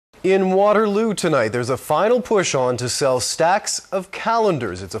In Waterloo tonight, there's a final push on to sell stacks of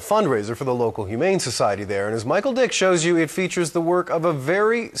calendars. It's a fundraiser for the local Humane Society there. And as Michael Dick shows you, it features the work of a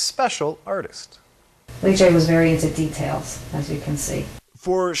very special artist. Leejay was very into details, as you can see.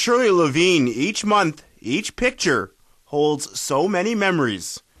 For Leejay Levene, each month, each picture holds so many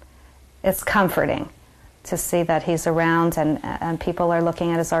memories. It's comforting to see that he's around and people are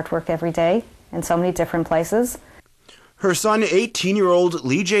looking at his artwork every day in so many different places. Her son, 18-year-old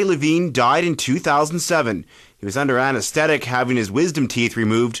Leejay Levene, died in 2007. He was under anesthetic, having his wisdom teeth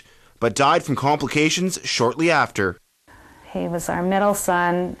removed, but died from complications shortly after. He was our middle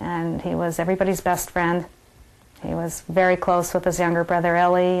son, and he was everybody's best friend. He was very close with his younger brother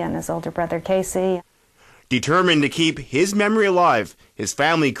Ellie and his older brother Casey. Determined to keep his memory alive, his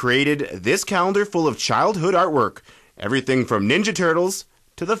family created this calendar full of childhood artwork, everything from Ninja Turtles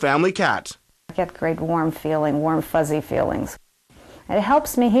to the family cat. I get great warm fuzzy feelings. It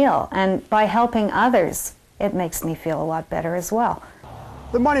helps me heal, and by helping others, it makes me feel a lot better as well.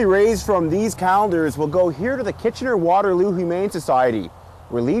 The money raised from these calendars will go here to the Kitchener-Waterloo Humane Society,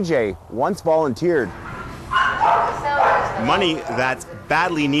 where Leejay once volunteered. Money that's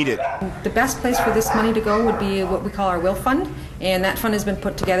badly needed. The best place for this money to go would be what we call our will fund, and that fund has been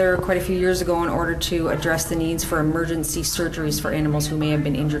put together quite a few years ago in order to address the needs for emergency surgeries for animals who may have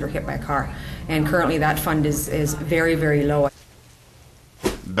been injured or hit by a car. And currently that fund is very, very low.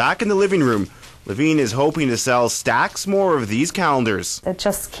 Back in the living room, Levene is hoping to sell stacks more of these calendars. It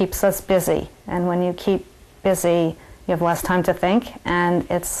just keeps us busy, and when you keep busy, you have less time to think, and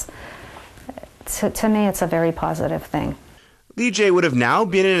to me, it's a very positive thing. Leejay would have now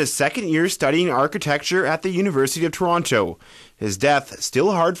been in his second year studying architecture at the University of Toronto. His death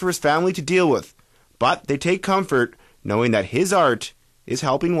still hard for his family to deal with, but they take comfort knowing that his art is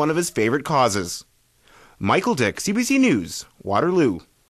helping one of his favorite causes. Michael Dick, CBC News, Waterloo.